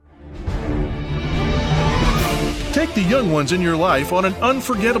Take the young ones in your life on an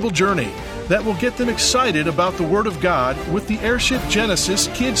unforgettable journey that will get them excited about the Word of God with the Airship Genesis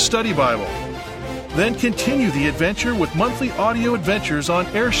Kids Study Bible. Then continue the adventure with monthly audio adventures on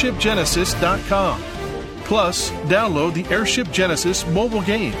airshipgenesis.com. Plus, download the Airship Genesis mobile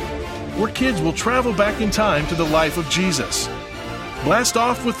game, where kids will travel back in time to the life of Jesus. Blast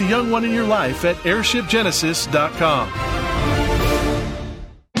off with the young one in your life at airshipgenesis.com.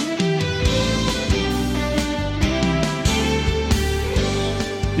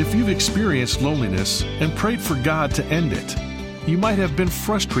 If you've experienced loneliness and prayed for God to end it, you might have been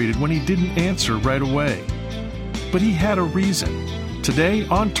frustrated when He didn't answer right away. But He had a reason. Today,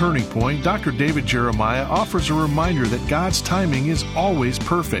 on Turning Point, Dr. David Jeremiah offers a reminder that God's timing is always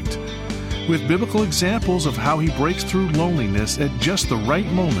perfect. With biblical examples of how He breaks through loneliness at just the right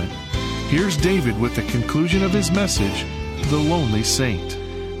moment, here's David with the conclusion of his message, The Lonely Saint.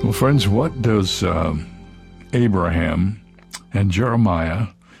 Well, friends, what does Abraham and Jeremiah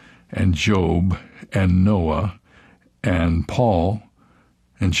and Job and Noah and Paul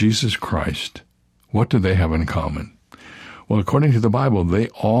and Jesus Christ, what do they have in common? Well, according to the Bible, they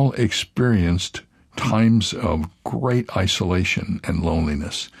all experienced times of great isolation and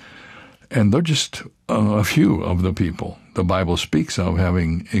loneliness. And they're just a few of the people the Bible speaks of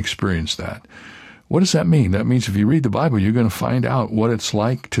having experienced that. What does that mean? That means if you read the Bible, you're going to find out what it's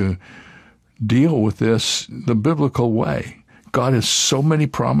like to deal with this the biblical way. God has so many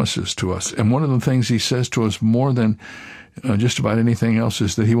promises to us, and one of the things He says to us more than just about anything else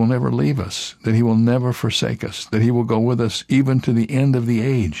is that He will never leave us, that He will never forsake us, that He will go with us even to the end of the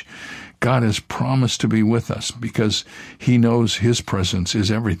age. God has promised to be with us because He knows His presence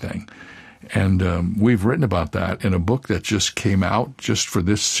is everything. And we've written about that in a book that just came out just for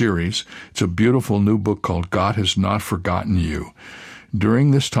this series. It's a beautiful new book called God Has Not Forgotten You.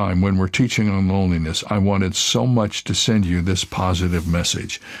 During this time when we're teaching on loneliness, I wanted so much to send you this positive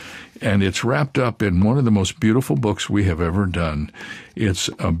message. And it's wrapped up in one of the most beautiful books we have ever done. It's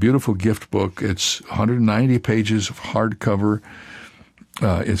a beautiful gift book. It's 190 pages of hardcover.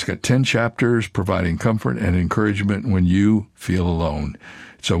 It's got 10 chapters providing comfort and encouragement when you feel alone.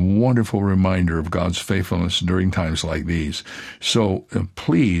 It's a wonderful reminder of God's faithfulness during times like these. So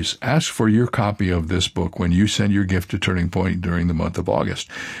please ask for your copy of this book when you send your gift to Turning Point during the month of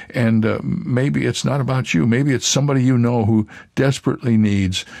August. And maybe it's not about you. Maybe it's somebody you know who desperately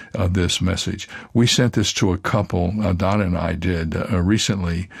needs this message. We sent this to a couple, Donna and I did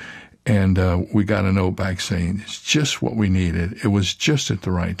recently, and we got a note back saying, it's just what we needed. It was just at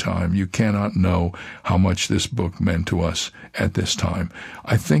the right time. You cannot know how much this book meant to us at this time.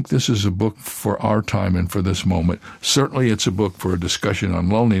 I think this is a book for our time and for this moment. Certainly it's a book for a discussion on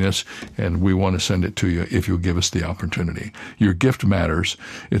loneliness, and we want to send it to you if you'll give us the opportunity. Your gift matters.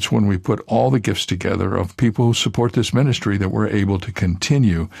 It's when we put all the gifts together of people who support this ministry that we're able to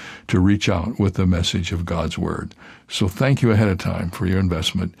continue to reach out with the message of God's Word. So thank you ahead of time for your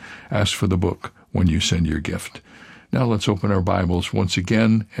investment. Ask for the book when you send your gift. Now let's open our Bibles once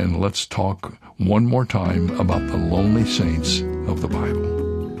again and let's talk one more time about the lonely saints of the Bible.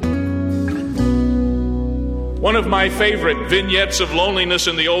 One of my favorite vignettes of loneliness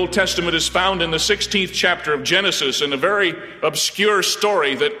in the Old Testament is found in the 16th chapter of Genesis, in a very obscure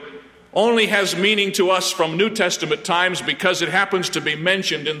story that only has meaning to us from New Testament times because it happens to be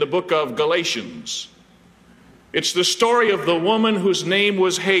mentioned in the book of Galatians. It's the story of the woman whose name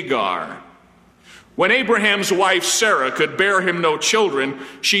was Hagar. When Abraham's wife Sarah could bear him no children,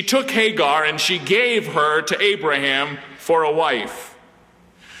 she took Hagar and she gave her to Abraham for a wife.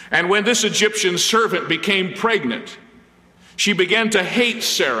 And when this Egyptian servant became pregnant, she began to hate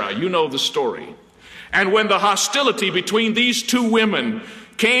Sarah. You know the story. And when the hostility between these two women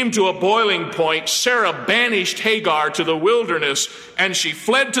came to a boiling point, Sarah banished Hagar to the wilderness, and she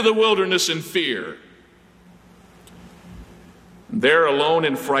fled to the wilderness in fear. There, alone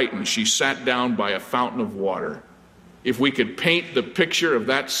and frightened, she sat down by a fountain of water. If we could paint the picture of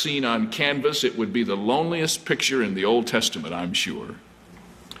that scene on canvas, it would be the loneliest picture in the Old Testament, I'm sure.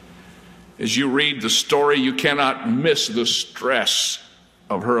 As you read the story, you cannot miss the stress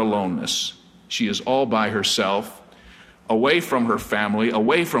of her aloneness. She is all by herself, away from her family,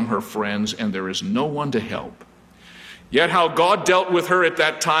 away from her friends, and there is no one to help. Yet how God dealt with her at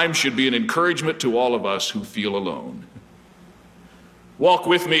that time should be an encouragement to all of us who feel alone. Walk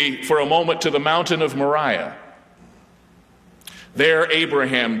with me for a moment to the mountain of Moriah. There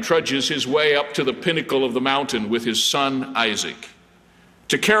Abraham trudges his way up to the pinnacle of the mountain with his son Isaac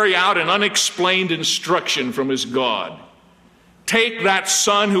to carry out an unexplained instruction from his God. Take that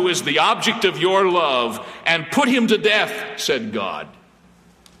son who is the object of your love and put him to death, said God.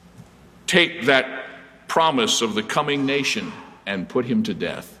 Take that promise of the coming nation and put him to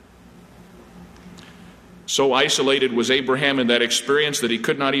death. So isolated was Abraham in that experience that he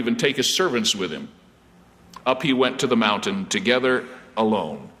could not even take his servants with him. Up he went to the mountain, together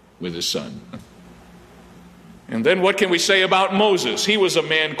alone with his son. And then what can we say about Moses? He was a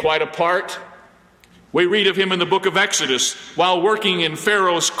man quite apart. We read of him in the book of Exodus. While working in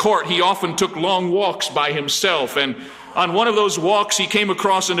Pharaoh's court, he often took long walks by himself. And on one of those walks, he came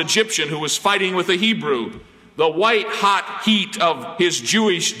across an Egyptian who was fighting with a Hebrew. The white-hot heat of his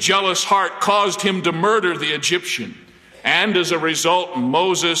Jewish jealous heart caused him to murder the Egyptian. And as a result,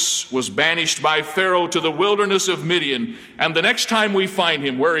 Moses was banished by Pharaoh to the wilderness of Midian. And the next time we find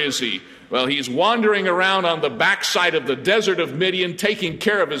him, where is he? Well, he's wandering around on the backside of the desert of Midian, taking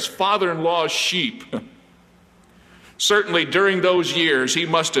care of his father-in-law's sheep. Certainly during those years, he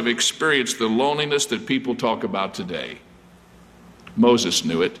must have experienced the loneliness that people talk about today. Moses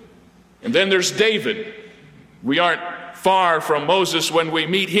knew it. And then there's David. We aren't far from Moses when we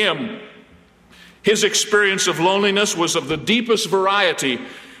meet him. His experience of loneliness was of the deepest variety,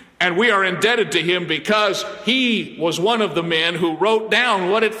 and we are indebted to him because he was one of the men who wrote down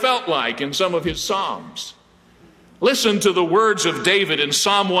what it felt like in some of his Psalms. Listen to the words of David in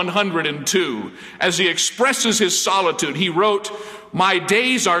Psalm 102. As he expresses his solitude, he wrote, "My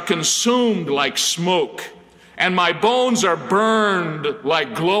days are consumed like smoke, and my bones are burned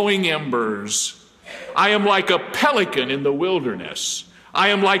like glowing embers. I am like a pelican in the wilderness. I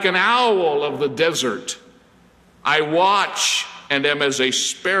am like an owl of the desert. I watch and am as a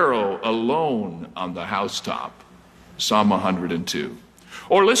sparrow alone on the housetop." Psalm 102.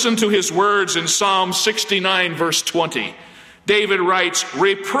 Or listen to his words in Psalm 69, verse 20. David writes,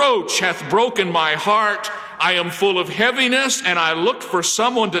 "Reproach hath broken my heart. I am full of heaviness, and I looked for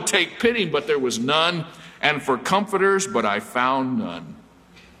someone to take pity, but there was none, and for comforters, but I found none."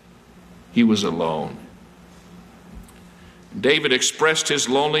 He was alone. David expressed his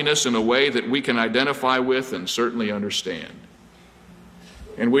loneliness in a way that we can identify with and certainly understand.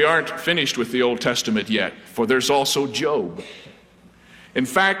 And we aren't finished with the Old Testament yet, for there's also Job. In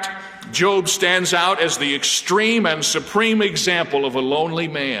fact, Job stands out as the extreme and supreme example of a lonely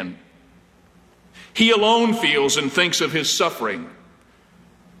man. He alone feels and thinks of his suffering.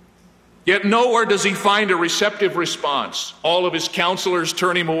 Yet nowhere does he find a receptive response. All of his counselors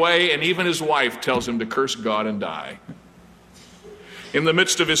turn him away, and even his wife tells him to curse God and die. In the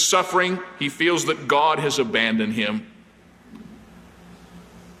midst of his suffering, he feels that God has abandoned him.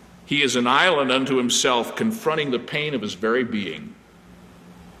 He is an island unto himself, confronting the pain of his very being.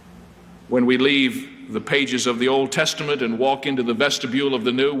 When we leave the pages of the Old Testament and walk into the vestibule of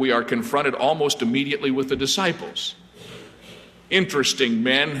the New, we are confronted almost immediately with the disciples. Interesting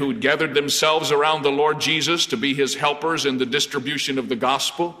men who gathered themselves around the Lord Jesus to be his helpers in the distribution of the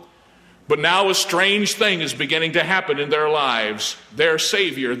gospel. But now a strange thing is beginning to happen in their lives. Their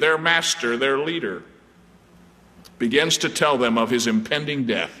Savior, their Master, their leader begins to tell them of his impending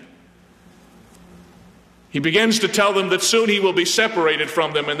death. He begins to tell them that soon he will be separated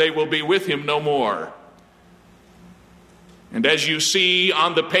from them and they will be with him no more. And as you see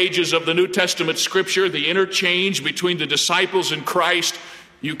on the pages of the New Testament scripture, the interchange between the disciples and Christ,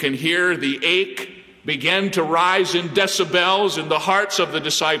 you can hear the ache begin to rise in decibels in the hearts of the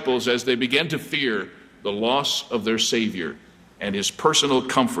disciples as they begin to fear the loss of their Savior and his personal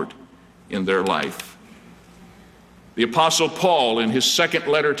comfort in their life. The Apostle Paul, in his second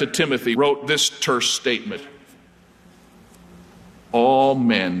letter to Timothy, wrote this terse statement: "All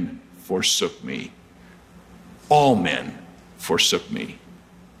men forsook me. All men forsook me."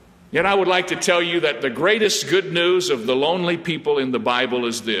 Yet I would like to tell you that the greatest good news of the lonely people in the Bible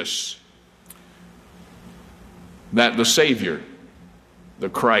is this: that the Savior, the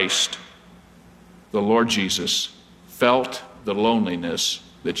Christ, the Lord Jesus, felt the loneliness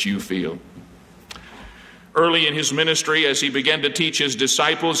that you feel. Early in his ministry, as he began to teach his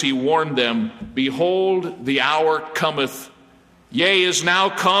disciples, he warned them, "Behold, the hour cometh, yea, is now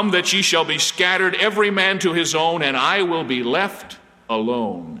come, that ye shall be scattered, every man to his own, and I will be left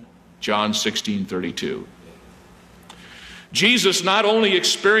alone." John 16:32. Jesus not only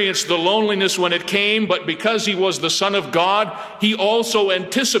experienced the loneliness when it came, but because he was the Son of God, he also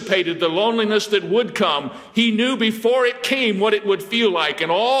anticipated the loneliness that would come. He knew before it came what it would feel like.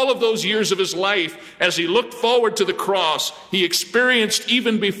 And all of those years of his life, as he looked forward to the cross, he experienced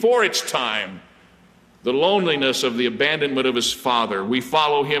even before its time the loneliness of the abandonment of his Father. We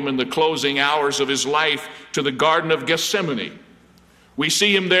follow him in the closing hours of his life to the Garden of Gethsemane. We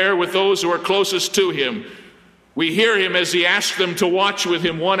see him there with those who are closest to him. We hear him as he asks them to watch with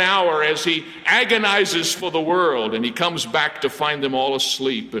him 1 hour as he agonizes for the world, and he comes back to find them all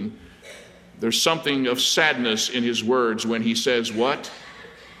asleep. And There's something of sadness in his words when he says, "What?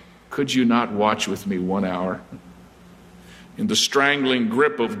 Could you not watch with me 1 hour?" In the strangling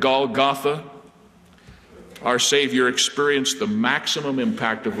grip of Golgotha, our Savior experienced the maximum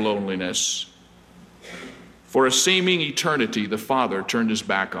impact of loneliness. For a seeming eternity, the Father turned his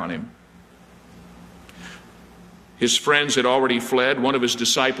back on him. His friends had already fled. One of his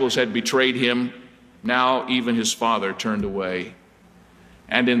disciples had betrayed him. Now even his Father turned away.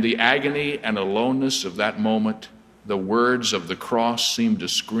 And in the agony and aloneness of that moment, the words of the cross seemed to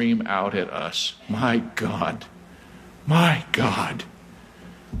scream out at us, my God, why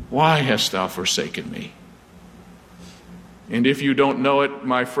hast thou forsaken me?" And if you don't know it,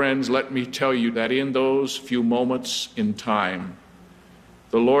 my friends, let me tell you that in those few moments in time,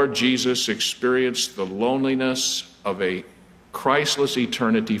 the Lord Jesus experienced the loneliness of a Christless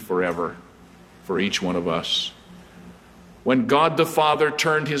eternity forever for each one of us. When God the Father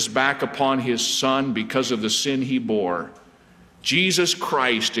turned his back upon his Son because of the sin he bore, Jesus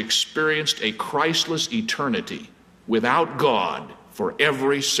Christ experienced a Christless eternity without God for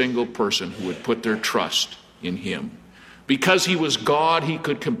every single person who would put their trust in him. Because he was God, he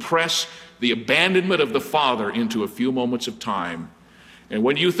could compress the abandonment of the Father into a few moments of time. And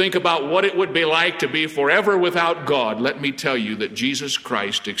when you think about what it would be like to be forever without God, let me tell you that Jesus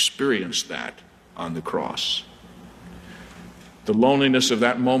Christ experienced that on the cross. The loneliness of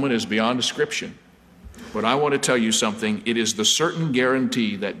that moment is beyond description. But I want to tell you something. It is the certain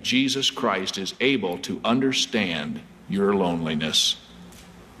guarantee that Jesus Christ is able to understand your loneliness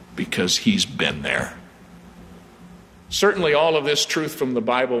because he's been there. Certainly all of this truth from the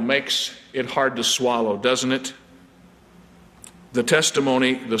Bible makes it hard to swallow, doesn't it? The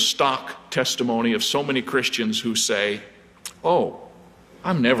testimony, the stock testimony of so many Christians who say, "Oh,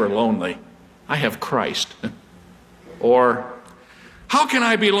 I'm never lonely. I have Christ." Or, "How can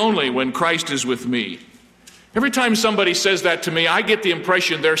I be lonely when Christ is with me?" Every time somebody says that to me, I get the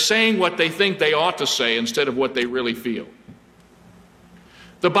impression they're saying what they think they ought to say instead of what they really feel.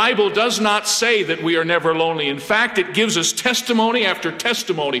 The Bible does not say that we are never lonely. In fact, it gives us testimony after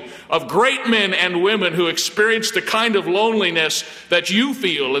testimony of great men and women who experienced the kind of loneliness that you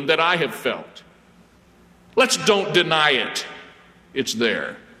feel and that I have felt. Let's don't deny it. It's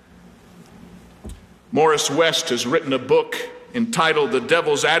there. Morris West has written a book entitled The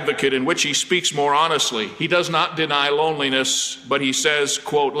Devil's Advocate, in which he speaks more honestly. He does not deny loneliness, but he says,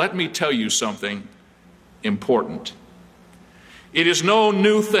 quote, "Let me tell you something important. It is no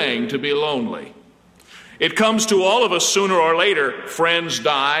new thing to be lonely. It comes to all of us sooner or later. Friends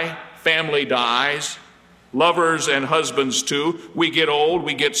die, family dies, lovers and husbands too. We get old,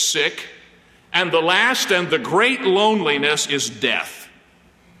 we get sick, and the last and the great loneliness is death.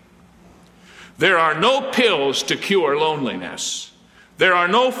 There are no pills to cure loneliness. There are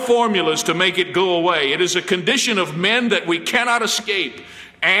no formulas to make it go away. It is a condition of men that we cannot escape.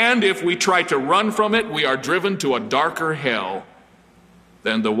 And if we try to run from it, we are driven to a darker hell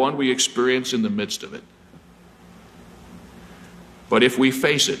than the one we experience in the midst of it. But if we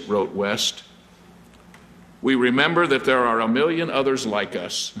face it," wrote West, "we remember that there are a million others like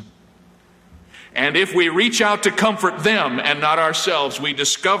us. And if we reach out to comfort them and not ourselves, we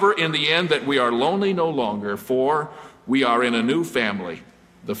discover in the end that we are lonely no longer, for we are in a new family,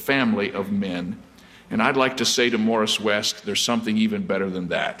 the family of men." And I'd like to say to Morris West, there's something even better than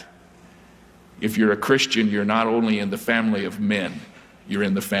that. If you're a Christian, you're not only in the family of men, you're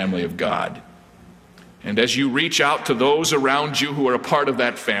in the family of God. And as you reach out to those around you who are a part of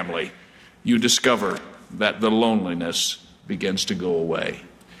that family, you discover that the loneliness begins to go away.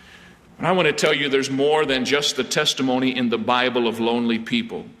 And I want to tell you there's more than just the testimony in the Bible of lonely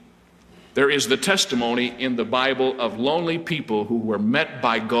people. There is the testimony in the Bible of lonely people who were met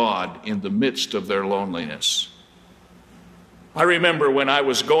by God in the midst of their loneliness. I remember when I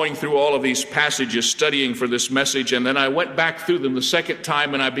was going through all of these passages studying for this message, and then I went back through them the second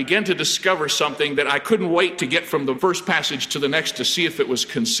time, and I began to discover something that I couldn't wait to get from the first passage to the next to see if it was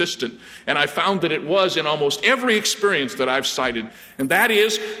consistent. And I found that it was in almost every experience that I've cited. And that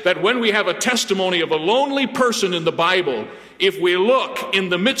is that when we have a testimony of a lonely person in the Bible, if we look in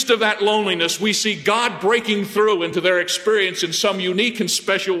the midst of that loneliness, we see God breaking through into their experience in some unique and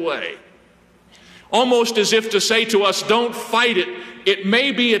special way. Almost as if to say to us, don't fight it. It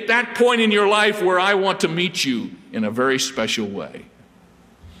may be at that point in your life where I want to meet you in a very special way.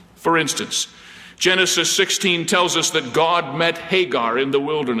 For instance, Genesis 16 tells us that God met Hagar in the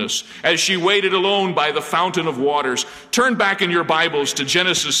wilderness as she waited alone by the fountain of waters. Turn back in your Bibles to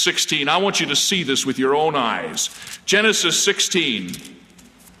Genesis 16. I want you to see this with your own eyes. Genesis 16.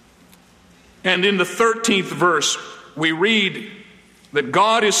 And in the 13th verse, we read that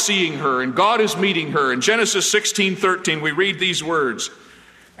God is seeing her and God is meeting her. In Genesis 16:13, we read these words,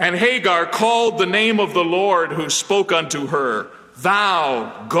 "And Hagar called the name of the Lord who spoke unto her,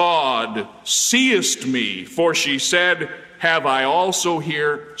 Thou, God, seest me. For she said, Have I also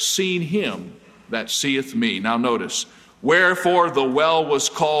here seen him that seeth me?" Now notice, "Wherefore the well was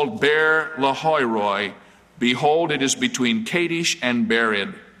called Beer Lahairoi. Behold, it is between Kadesh and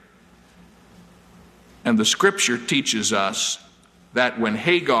Bered." And the scripture teaches us that when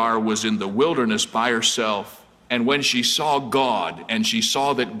Hagar was in the wilderness by herself, and when she saw God, and she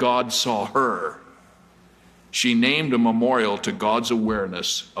saw that God saw her, she named a memorial to God's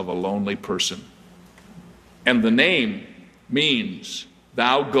awareness of a lonely person. And the name means,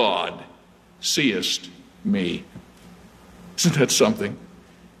 "Thou, God, seest me." Isn't that something?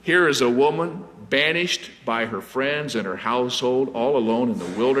 Here is a woman banished by her friends and her household, all alone in the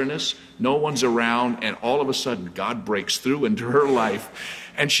wilderness. No one's around, and all of a sudden God breaks through into her life,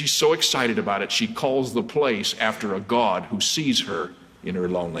 and she's so excited about it, she calls the place after a God who sees her in her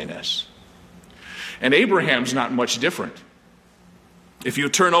loneliness. And Abraham's not much different. If you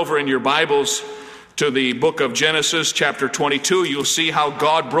turn over in your Bibles to the book of Genesis, chapter 22, you'll see how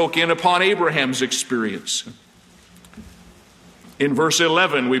God broke in upon Abraham's experience. In verse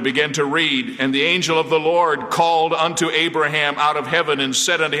 11, we begin to read, "And the angel of the Lord called unto Abraham out of heaven and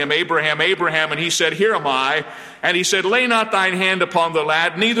said unto him, Abraham, Abraham. And he said, Here am I. And he said, Lay not thine hand upon the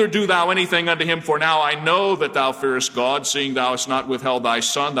lad, neither do thou anything unto him. For now I know that thou fearest God, seeing thou hast not withheld thy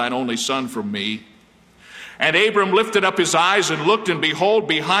son, thine only son, from me. And Abram lifted up his eyes and looked, and behold,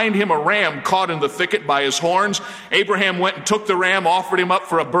 behind him a ram caught in the thicket by his horns. Abraham went and took the ram, offered him up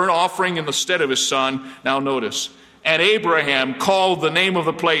for a burnt offering in the stead of his son." Now notice, "And Abraham called the name of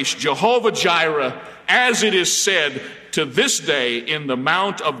the place Jehovah Jireh, as it is said, To this day in the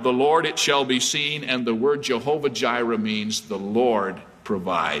mount of the Lord it shall be seen." And the word Jehovah Jireh means the Lord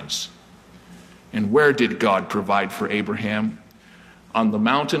provides. And where did God provide for Abraham? On the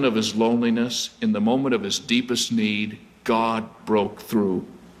mountain of his loneliness, in the moment of his deepest need, God broke through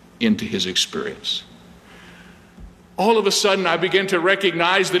into his experience. All of a sudden, I begin to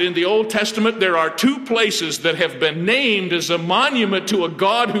recognize that in the Old Testament, there are two places that have been named as a monument to a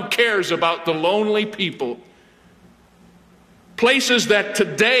God who cares about the lonely people. Places that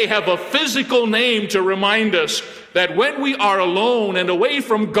today have a physical name to remind us that when we are alone and away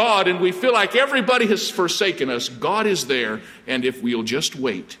from God and we feel like everybody has forsaken us, God is there. And if we'll just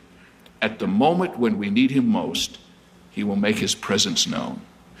wait, at the moment when we need him most, he will make his presence known.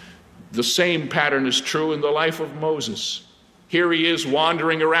 The same pattern is true in the life of Moses. Here he is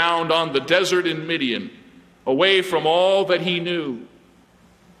wandering around on the desert in Midian, away from all that he knew.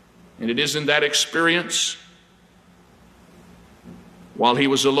 And it is in that experience, while he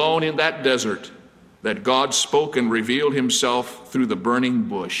was alone in that desert, that God spoke and revealed himself through the burning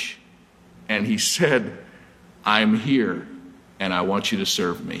bush. And he said, "I'm here, and I want you to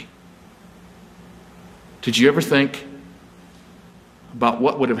serve me." Did you ever think about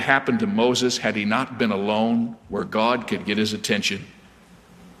what would have happened to Moses had he not been alone, where God could get his attention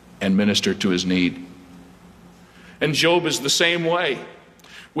and minister to his need? And Job is the same way.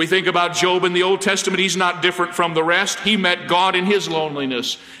 We think about Job in the Old Testament. He's not different from the rest. He met God in his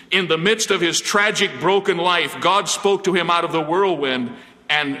loneliness. In the midst of his tragic, broken life, God spoke to him out of the whirlwind,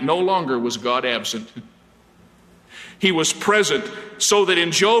 and no longer was God absent. He was present, so that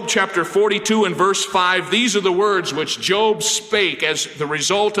in Job chapter 42 and verse 5, these are the words which Job spake as the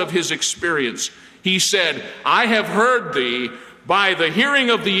result of his experience. He said, "I have heard thee by the hearing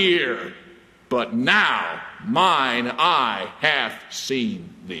of the ear, but now mine eye hath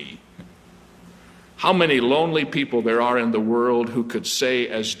seen thee." How many lonely people there are in the world who could say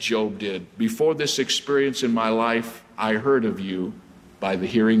as Job did, "Before this experience in my life, I heard of you by the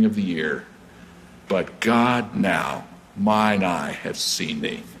hearing of the ear, but God now, mine eye hath seen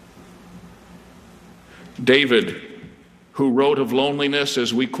thee." David, who wrote of loneliness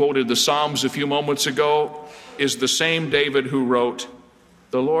as we quoted the Psalms a few moments ago, is the same David who wrote,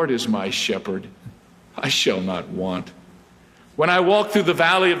 "The Lord is my shepherd, I shall not want. When I walk through the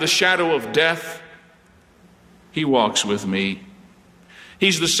valley of the shadow of death, he walks with me."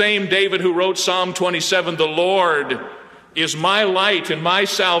 He's the same David who wrote Psalm 27, "The Lord is my light and my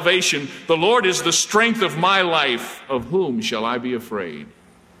salvation. The Lord is the strength of my life. Of whom shall I be afraid?"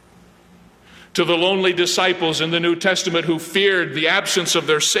 To the lonely disciples in the New Testament who feared the absence of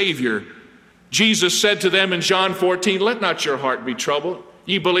their Savior, Jesus said to them in John 14, "Let not your heart be troubled.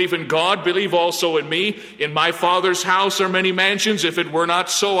 Ye believe in God, believe also in me. In my Father's house are many mansions. If it were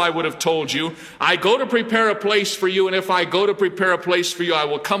not so, I would have told you. I go to prepare a place for you, and if I go to prepare a place for you, I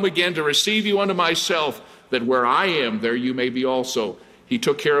will come again to receive you unto myself, that where I am, there you may be also. He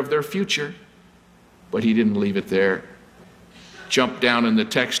took care of their future, but he didn't leave it there. Jump down in the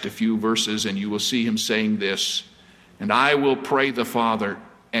text a few verses and you will see him saying this, and I will pray the Father,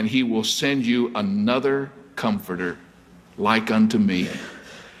 and he will send you another comforter like unto me.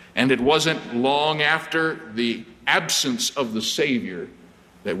 And it wasn't long after the absence of the Savior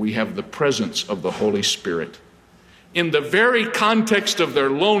that we have the presence of the Holy Spirit. In the very context of their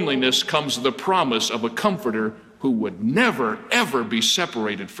loneliness comes the promise of a comforter who would never, ever be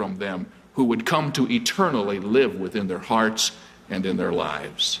separated from them, who would come to eternally live within their hearts and in their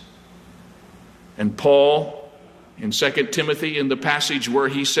lives. And Paul, in 2 Timothy, in the passage where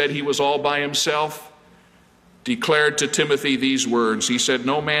he said he was all by himself, declared to Timothy these words. He said,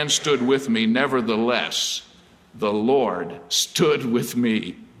 no man stood with me, nevertheless, the Lord stood with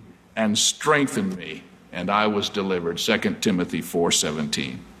me and strengthened me, and I was delivered. 2 Timothy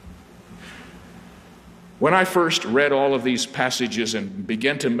 4:17. When I first read all of these passages and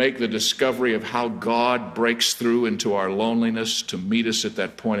began to make the discovery of how God breaks through into our loneliness to meet us at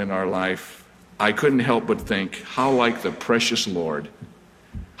that point in our life, I couldn't help but think, how like the precious Lord.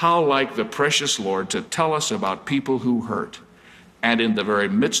 How like the precious Lord to tell us about people who hurt, and in the very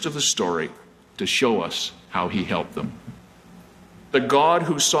midst of the story, to show us how he helped them. The God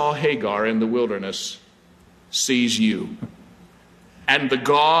who saw Hagar in the wilderness sees you. And the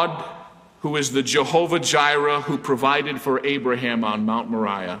God who is the Jehovah Jireh who provided for Abraham on Mount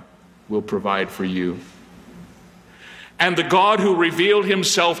Moriah will provide for you. And the God who revealed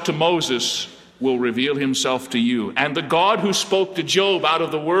himself to Moses will reveal himself to you. And the God who spoke to Job out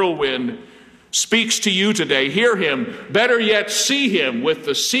of the whirlwind speaks to you today. Hear him. Better yet, see him with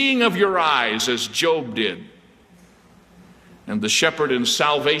the seeing of your eyes as Job did. And the shepherd and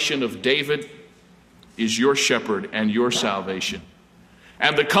salvation of David is your shepherd and your salvation.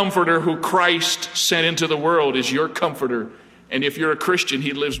 And the comforter who Christ sent into the world is your comforter. And if you're a Christian,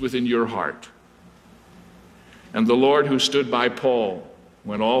 he lives within your heart. And the Lord who stood by Paul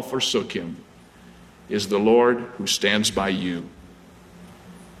when all forsook him is the Lord who stands by you.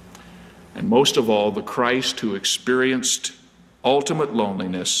 And most of all, the Christ who experienced ultimate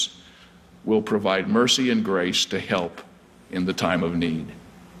loneliness will provide mercy and grace to help in the time of need.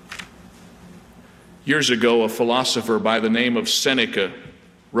 Years ago, a philosopher by the name of Seneca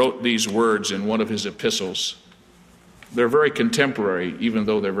wrote these words in one of his epistles. They're very contemporary, even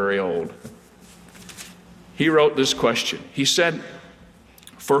though they're very old. He wrote this question. He said,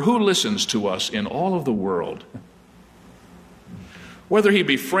 "For who listens to us in all of the world? Whether he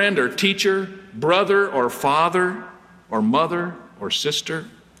be friend or teacher, brother or father, or mother or sister,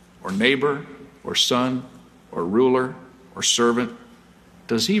 or neighbor or son, or ruler or servant,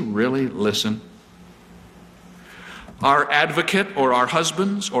 does he really listen? Our advocate or our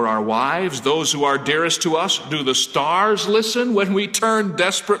husbands or our wives, those who are dearest to us, do the stars listen when we turn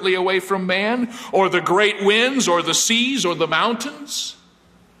desperately away from man, or the great winds or the seas or the mountains?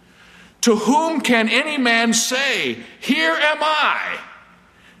 To whom can any man say, 'Here am I'?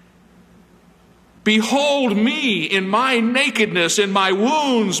 Behold me in my nakedness, in my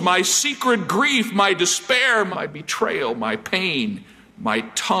wounds, my secret grief, my despair, my betrayal, my pain, my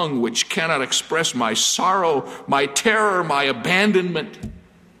tongue which cannot express my sorrow, my terror, my abandonment."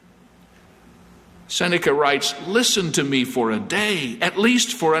 Seneca writes, "Listen to me for a day, at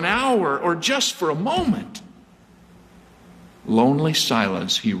least for an hour, or just for a moment." Lonely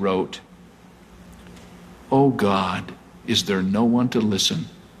silence, he wrote. "Oh God, is there no one to listen?"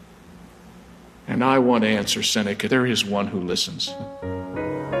 And I want to answer Seneca, there is one who listens,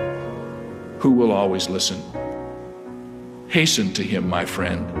 who will always listen. Hasten to him, my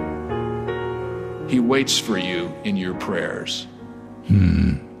friend. He waits for you in your prayers.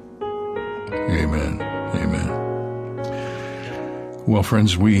 Amen. Amen. Well,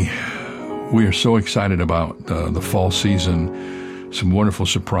 friends, we are so excited about the fall season. Some wonderful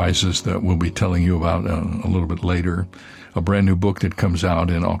surprises that we'll be telling you about a little bit later. A brand new book that comes out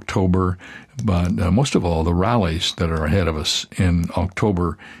in October, but most of all, the rallies that are ahead of us in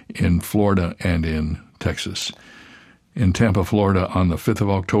October in Florida and in Texas. In Tampa, Florida, on the 5th of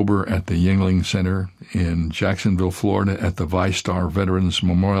October at the Yuengling Center. In Jacksonville, Florida, at the VyStar Veterans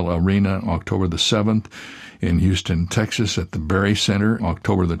Memorial Arena, October the 7th. In Houston, Texas, at the Berry Center,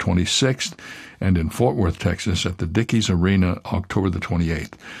 October the 26th. And in Fort Worth, Texas, at the Dickies Arena, October the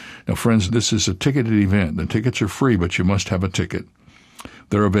 28th. Now, friends, this is a ticketed event. The tickets are free, but you must have a ticket.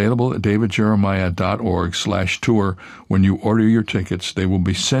 They're available at davidjeremiah.org/tour. When you order your tickets, they will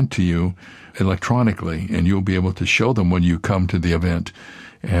be sent to you electronically, and you'll be able to show them when you come to the event.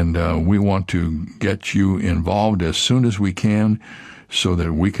 And we want to get you involved as soon as we can so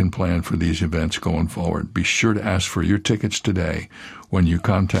that we can plan for these events going forward. Be sure to ask for your tickets today when you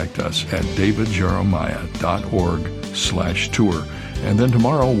contact us at davidjeremiah.org/tour. And then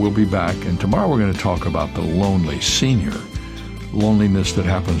tomorrow we'll be back, and tomorrow we're going to talk about the lonely senior, loneliness that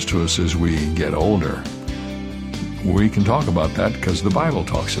happens to us as we get older. We can talk about that because the Bible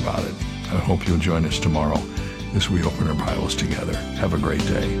talks about it. I hope you'll join us tomorrow as we open our Bibles together. Have a great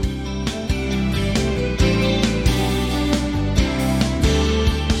day.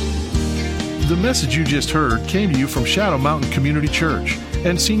 The message you just heard came to you from Shadow Mountain Community Church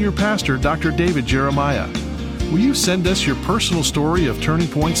and Senior Pastor Dr. David Jeremiah. Will you send us your personal story of Turning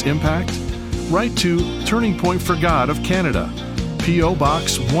Point's impact? Write to Turning Point for God of Canada, P.O.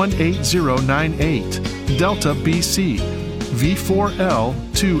 Box 18098, Delta, BC, V4L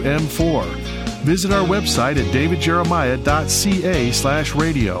 2M4. Visit our website at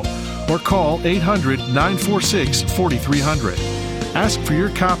davidjeremiah.ca/radio or call 800-946-4300. Ask for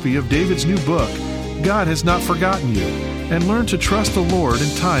your copy of David's new book, God Has Not Forgotten You, and learn to trust the Lord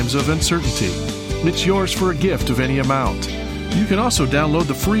in times of uncertainty. It's yours for a gift of any amount. You can also download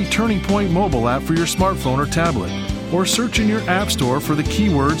the free Turning Point mobile app for your smartphone or tablet, or search in your app store for the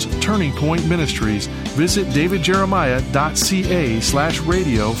keywords Turning Point Ministries. Visit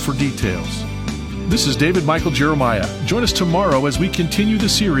davidjeremiah.ca/radio for details. This is David Michael Jeremiah. Join us tomorrow as we continue the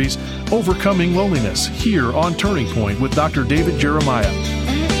series Overcoming Loneliness here on Turning Point with Dr. David Jeremiah.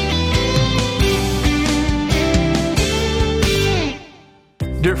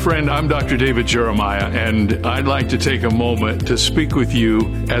 Dear friend, I'm Dr. David Jeremiah, and I'd like to take a moment to speak with you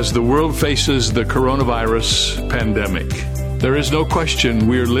as the world faces the coronavirus pandemic. There is no question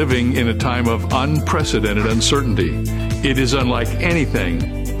we are living in a time of unprecedented uncertainty. It is unlike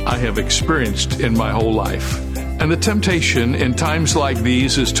anything I have experienced in my whole life. And the temptation in times like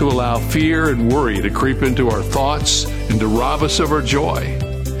these is to allow fear and worry to creep into our thoughts and to rob us of our joy.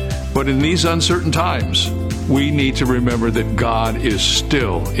 But in these uncertain times, we need to remember that God is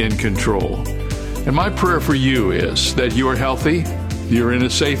still in control. And my prayer for you is that you are healthy, you're in a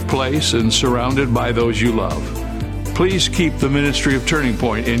safe place, and surrounded by those you love. Please keep the ministry of Turning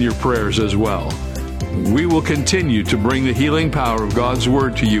Point in your prayers as well. We will continue to bring the healing power of God's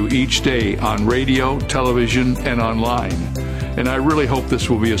Word to you each day on radio, television, and online. And I really hope this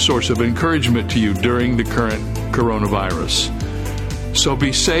will be a source of encouragement to you during the current coronavirus. So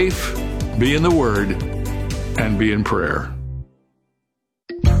be safe, be in the Word, and be in prayer.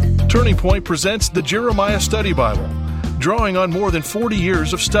 Turning Point presents the Jeremiah Study Bible, drawing on more than 40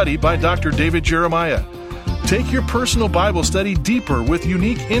 years of study by Dr. David Jeremiah. Take your personal Bible study deeper with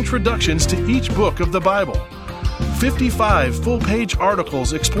unique introductions to each book of the Bible. 55 full-page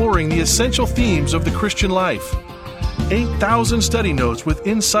articles exploring the essential themes of the Christian life. 8,000 study notes with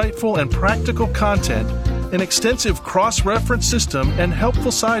insightful and practical content, an extensive cross-reference system, and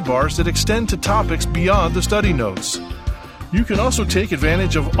helpful sidebars that extend to topics beyond the study notes. You can also take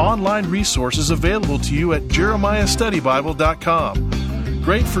advantage of online resources available to you at jeremiahstudybible.com.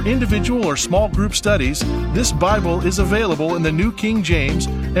 Great for individual or small group studies, this Bible is available in the New King James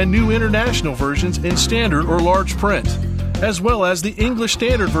and New International versions in standard or large print, as well as the English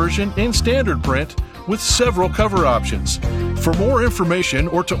Standard Version in standard print with several cover options. For more information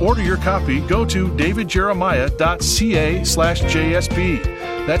or to order your copy, go to davidjeremiah.ca/JSB.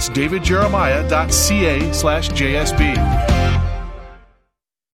 That's davidjeremiah.ca/JSB.